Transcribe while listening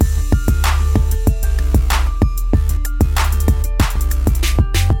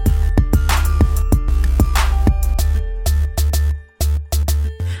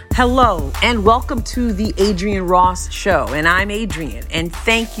Hello, and welcome to the Adrienne Ross Show. And I'm Adrienne, and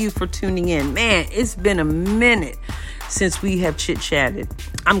thank you for tuning in. Man, it's been a minute since we have chit-chatted.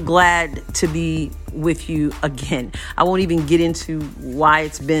 I'm glad to be with you again. I won't even get into why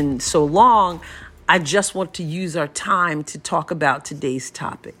it's been so long. I just want to use our time to talk about today's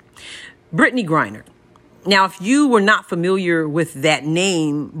topic. Brittney Griner. Now, if you were not familiar with that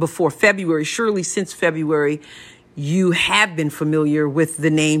name before February, surely since February, you have been familiar with the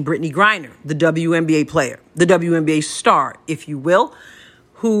name Brittney Griner, the WNBA player, the WNBA star, if you will,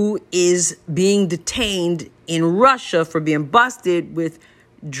 who is being detained in Russia for being busted with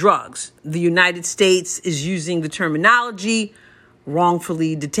drugs. The United States is using the terminology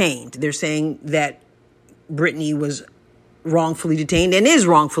wrongfully detained. They're saying that Brittney was wrongfully detained and is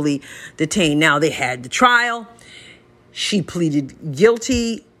wrongfully detained. Now, they had the trial. She pleaded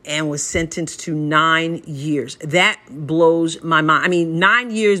guilty and was sentenced to 9 years. That blows my mind. I mean,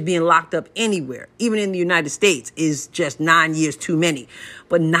 9 years being locked up anywhere, even in the United States, is just 9 years too many.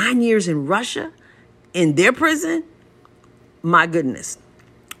 But 9 years in Russia, in their prison, my goodness.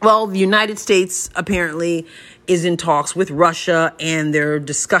 Well, the United States apparently is in talks with Russia, and they're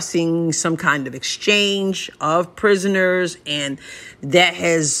discussing some kind of exchange of prisoners, and that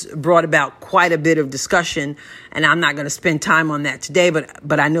has brought about quite a bit of discussion. And I'm not going to spend time on that today,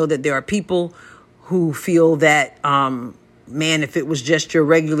 but I know that there are people who feel that, man, if it was just your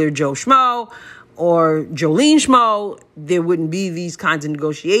regular Joe Schmo or Jolene Schmo, there wouldn't be these kinds of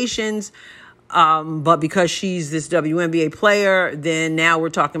negotiations. But because she's this WNBA player, then now we're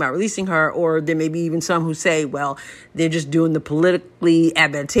talking about releasing her. Or there may be even some who say, well, they're just doing the politically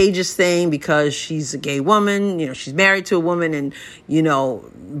advantageous thing because she's a gay woman. You know, she's married to a woman, and, you know,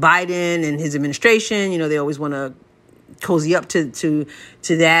 Biden and his administration, you know, they always want to cozy up to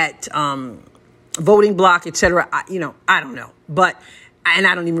that, voting bloc, et cetera. I don't know. And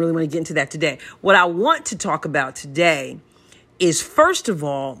I don't even really want to get into that today. What I want to talk about today is, first of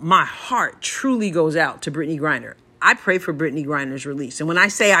all, my heart truly goes out to Brittney Griner. I pray for Brittney Griner's release. And when I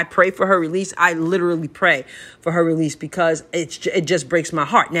say I pray for her release, I literally pray for her release because it just breaks my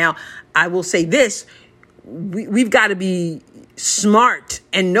heart. Now, I will say this. We've got to be smart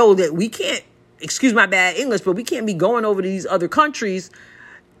and know that we can't, excuse my bad English, but we can't be going over to these other countries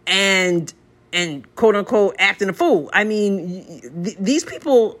and quote unquote acting a fool. I mean, these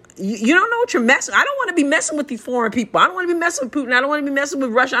people, you don't know what you're messing. I don't want to be messing with these foreign people. I don't want to be messing with Putin. I don't want to be messing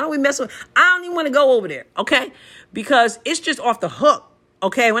with Russia. I don't even want to go over there. Okay. Because it's just off the hook.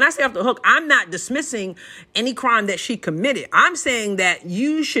 Okay. When I say off the hook, I'm not dismissing any crime that she committed. I'm saying that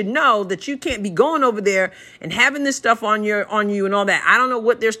you should know that you can't be going over there and having this stuff on you and all that. I don't know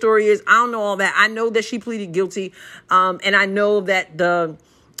what their story is. I don't know all that. I know that she pleaded guilty. And I know that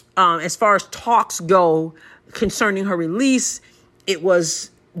as far as talks go concerning her release, it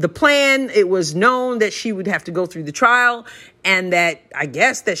was the plan. It was known that she would have to go through the trial, and that I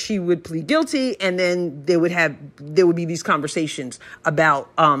guess that she would plead guilty, and then there would be these conversations about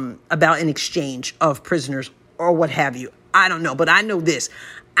an exchange of prisoners or what have you. I don't know, but I know this.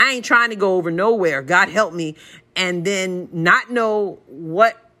 I ain't trying to go over nowhere, God help me, and then not know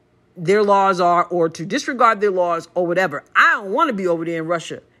what their laws are or to disregard their laws or whatever. I don't want to be over there in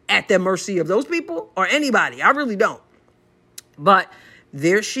Russia at the mercy of those people or anybody. I really don't. But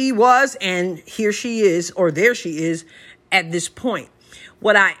there she was, and here she is, or there she is at this point.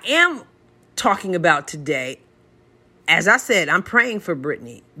 What I am talking about today, as I said, I'm praying for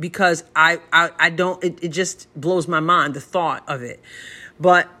Brittney because it just blows my mind, the thought of it.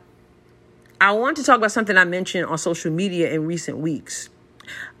 But I want to talk about something I mentioned on social media in recent weeks.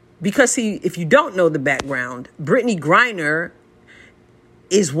 Because, see, if you don't know the background, Brittney Griner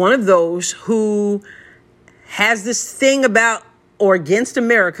is one of those who has this thing about or against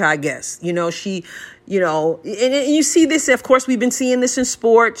America, I guess. You know, she, and you see this, of course, we've been seeing this in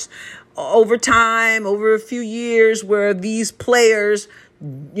sports over time, over a few years, where these players,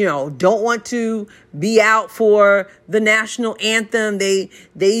 don't want to be out for the national anthem. They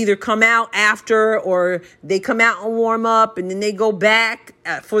either come out after or they come out and warm up and then they go back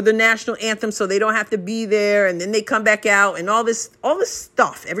for the national anthem so they don't have to be there. And then they come back out and all this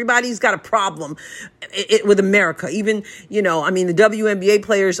stuff. Everybody's got a problem with America. Even, the WNBA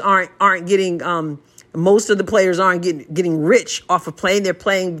players aren't getting, most of the players aren't getting rich off of playing. They're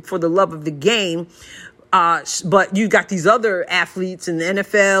playing for the love of the game. But you got these other athletes in the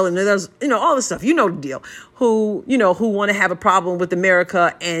NFL and there's, all this stuff, the deal, who want to have a problem with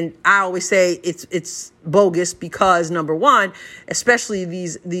America. And I always say it's bogus because, number one, especially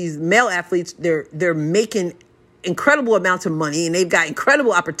these male athletes, they're making incredible amounts of money and they've got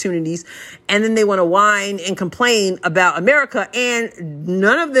incredible opportunities. And then they want to whine and complain about America. And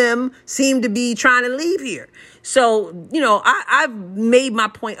none of them seem to be trying to leave here. So, I've made my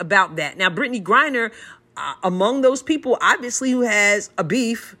point about that. Now, Brittney Griner, among those people, obviously, who has a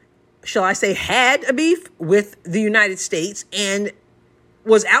beef, shall I say, had a beef with the United States, and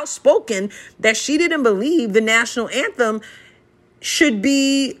was outspoken that she didn't believe the national anthem should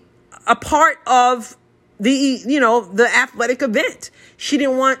be a part of the athletic event. She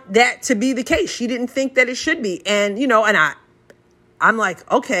didn't want that to be the case. She didn't think that it should be. And, I'm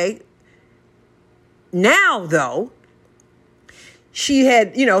like, okay. Now, though, she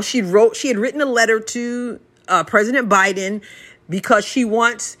had written a letter to President Biden because she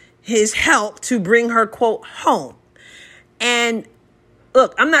wants his help to bring her, quote, home. And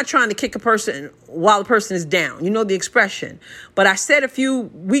look, I'm not trying to kick a person while the person is down. You know the expression. But I said a few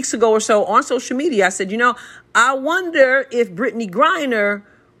weeks ago or so on social media, I said, I wonder if Brittney Griner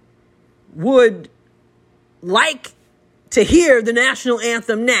would like to hear the national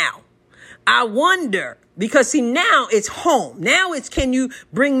anthem now. I wonder, because see, now it's home. Now it's, can you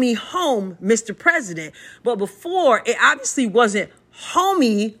bring me home, Mr. President? But before, it obviously wasn't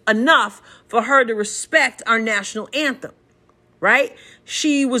homey enough for her to respect our national anthem, right?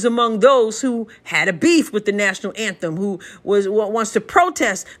 She was among those who had a beef with the national anthem, who wants to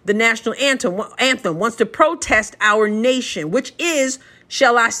protest the national anthem, wants to protest our nation, which is,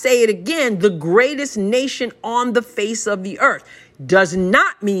 shall I say it again, the greatest nation on the face of the earth. Does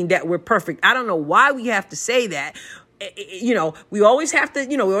not mean that we're perfect. I don't know why we have to say that. We always have to,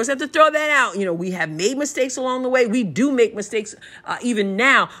 throw that out. We have made mistakes along the way. We do make mistakes even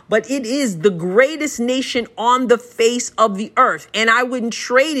now, but it is the greatest nation on the face of the earth. And I wouldn't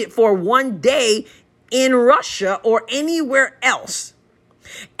trade it for one day in Russia or anywhere else.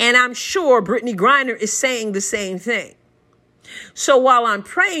 And I'm sure Brittney Griner is saying the same thing. So while I'm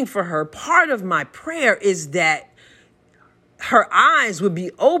praying for her, part of my prayer is that her eyes would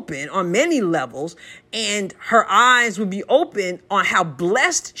be open on many levels, and her eyes would be open on how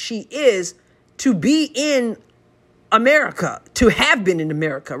blessed she is to be in America, to have been in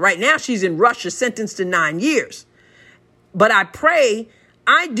America. Right now, she's in Russia, sentenced to 9 years. But I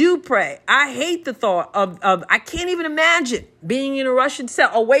do pray. I hate the thought of I can't even imagine being in a Russian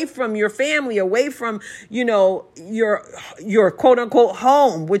cell, away from your family, away from, your quote unquote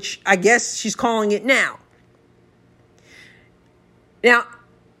home, which I guess she's calling it now. Now,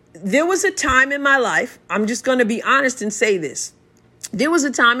 there was a time in my life, I'm just going to be honest and say this. There was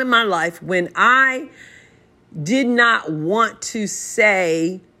a time in my life when I did not want to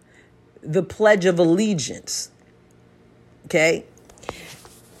say the Pledge of Allegiance. Okay?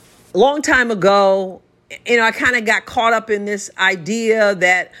 A long time ago, I kind of got caught up in this idea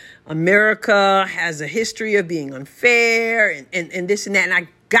that America has a history of being unfair and this and that. And I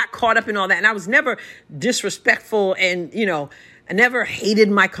got caught up in all that. And I was never disrespectful and, I never hated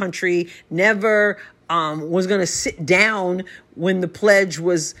my country, never was going to sit down when the pledge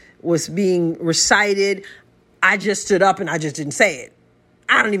was being recited. I just stood up and I just didn't say it.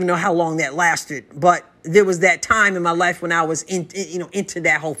 I don't even know how long that lasted, but there was that time in my life when I was into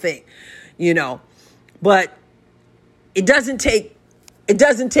that whole thing, But it doesn't take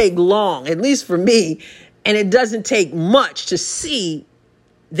long, at least for me, and it doesn't take much to see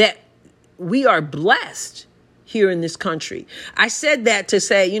that we are blessed here in this country. I said that to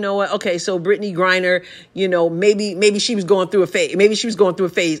say, you know what? Okay, so Brittney Griner, maybe she was going through a phase. Maybe she was going through a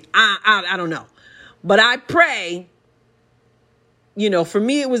phase. I don't know. But I pray, for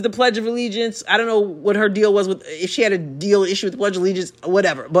me, it was the Pledge of Allegiance. I don't know what her deal was with, if she had issue with the Pledge of Allegiance,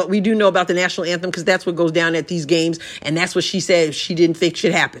 whatever. But we do know about the national anthem because that's what goes down at these games. And that's what she said she didn't think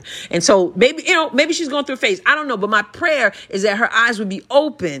should happen. And so maybe she's going through a phase. I don't know. But my prayer is that her eyes would be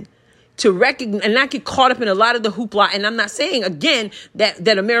open to recognize and not get caught up in a lot of the hoopla. And I'm not saying, again,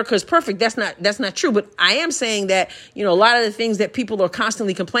 that America is perfect. That's not true. But I am saying that, a lot of the things that people are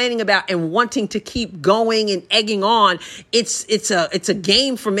constantly complaining about and wanting to keep going and egging on, it's a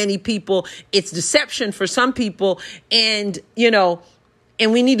game for many people. It's deception for some people. And,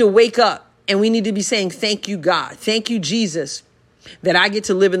 and we need to wake up and we need to be saying, thank you, God. Thank you, Jesus, that I get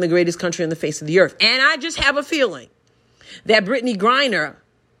to live in the greatest country on the face of the earth. And I just have a feeling that Brittney Griner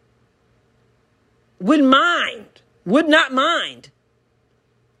would not mind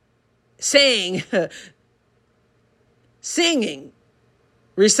saying, singing,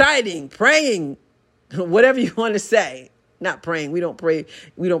 reciting, praying, whatever you want to say. Not praying. We don't pray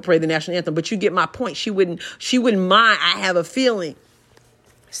the national anthem, but you get my point. She wouldn't mind. I have a feeling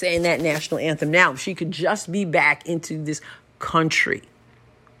saying that national anthem now. If she could just be back into this country.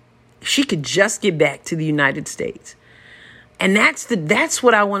 she could just get back to the United States. And that's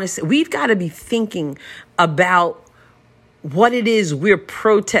what I want to say. We've got to be thinking about what it is we're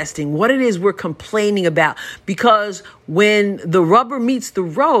protesting, what it is we're complaining about. Because when the rubber meets the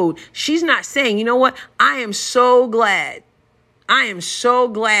road, she's not saying, you know what, I am so glad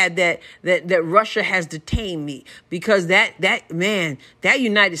that Russia has detained me, because that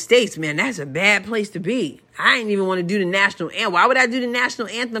United States, man, that's a bad place to be. I ain't even want to do the national anthem. Why would I do the national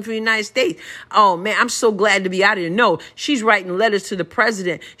anthem for the United States? Oh man, I'm so glad to be out of here. No, she's writing letters to the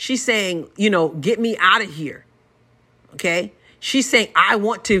president. She's saying, get me out of here. Okay. She's saying, I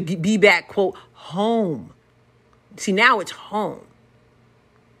want to be back, quote, home. See, now it's home.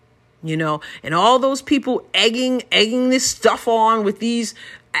 And all those people egging this stuff on with these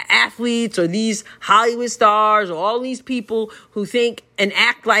athletes or these Hollywood stars or all these people who think and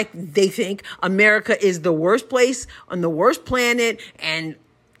act like they think America is the worst place on the worst planet. And,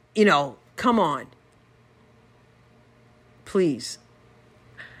 come on, please.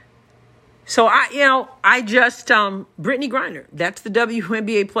 So I just, Brittney Griner, that's the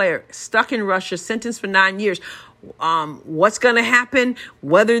WNBA player, stuck in Russia, sentenced for 9 years. What's going to happen,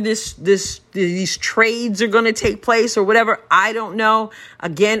 whether these trades are going to take place or whatever, I don't know.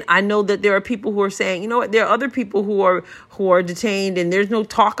 Again, I know that there are people who are saying, there are other people who are detained and there's no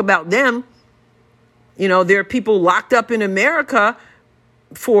talk about them. There are people locked up in America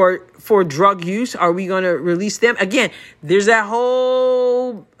for drug use. Are we going to release them? Again, there's a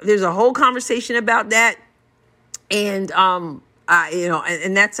whole conversation about that. And, and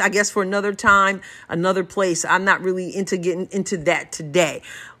that's, I guess, for another time, another place. I'm not really into getting into that today.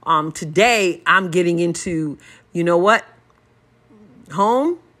 Today I'm getting into, what?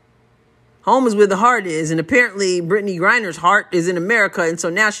 Home is where the heart is. And apparently Brittney Griner's heart is in America. And so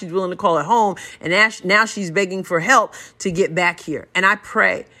now she's willing to call it home. And now she's begging for help to get back here. And I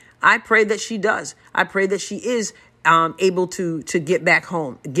pray that she does. I pray that she is able to get back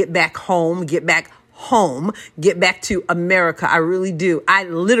home, get back to America. I really do. I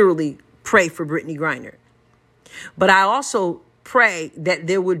literally pray for Brittney Griner. But I also pray that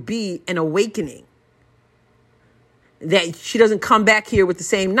there would be an awakening, that she doesn't come back here with the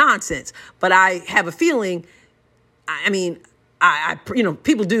same nonsense. But I have a feeling,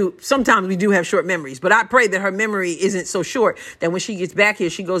 people do, sometimes we do have short memories, but I pray that her memory isn't so short that when she gets back here,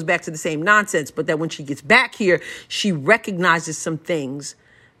 she goes back to the same nonsense, but that when she gets back here, she recognizes some things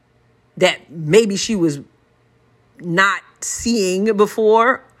that maybe she was not seeing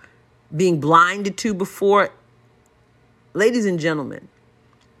before, being blinded to before. Ladies and gentlemen,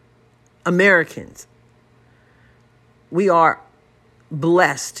 Americans, we are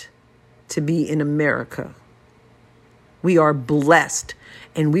blessed to be in America. We are blessed,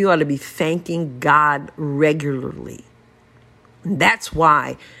 and we ought to be thanking God regularly. And that's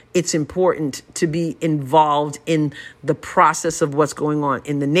why it's important to be involved in the process of what's going on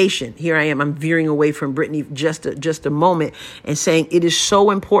in the nation. Here I am. I'm veering away from Brittney just a moment and saying it is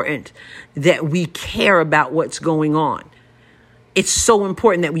so important that we care about what's going on. It's so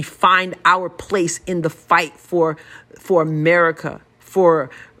important that we find our place in the fight for America, for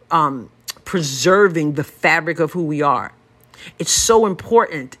preserving the fabric of who we are. It's so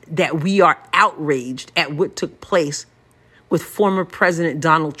important that we are outraged at what took place with former President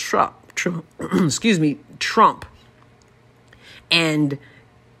Donald Trump, and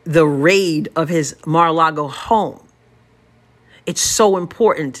the raid of his Mar-a-Lago home. It's so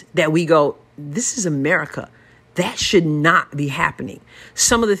important that we go, this is America. That should not be happening.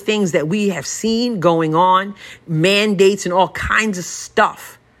 Some of the things that we have seen going on, mandates and all kinds of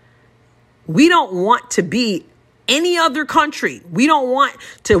stuff. We don't want to be any other country. We don't want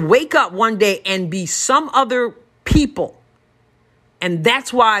to wake up one day and be some other people. And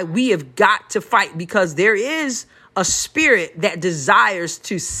that's why we have got to fight, because there is a spirit that desires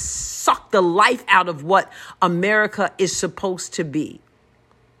to suck the life out of what America is supposed to be.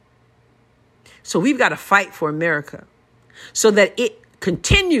 So we've got to fight for America so that it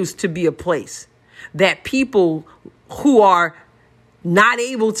continues to be a place that people who are not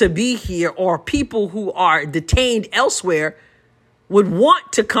able to be here or people who are detained elsewhere would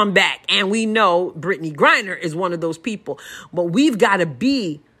want to come back. And we know Brittney Griner is one of those people. But we've got to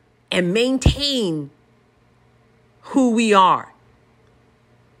be and maintain who we are,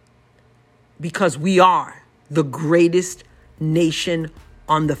 because we are the greatest nation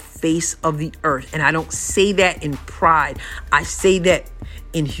on the face of the earth. And I don't say that in pride. I say that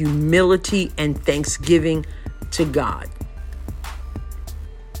in humility and thanksgiving to God,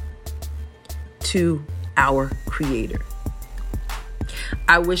 to our Creator.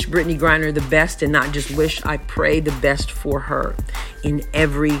 I wish Brittney Griner the best, and not just wish, I pray the best for her in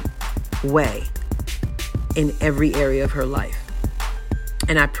every way in every area of her life.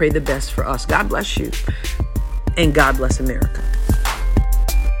 And I pray the best for us. God bless you. And God bless America.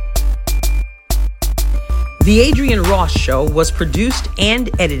 The Adrienne Ross Show was produced and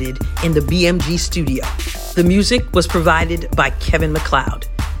edited in the BMG studio. The music was provided by Kevin MacLeod.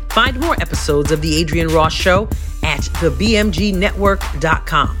 Find more episodes of The Adrienne Ross Show at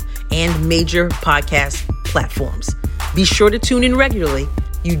thebmgnetwork.com and major podcast platforms. Be sure to tune in regularly.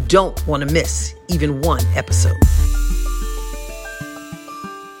 You don't want to miss even one episode.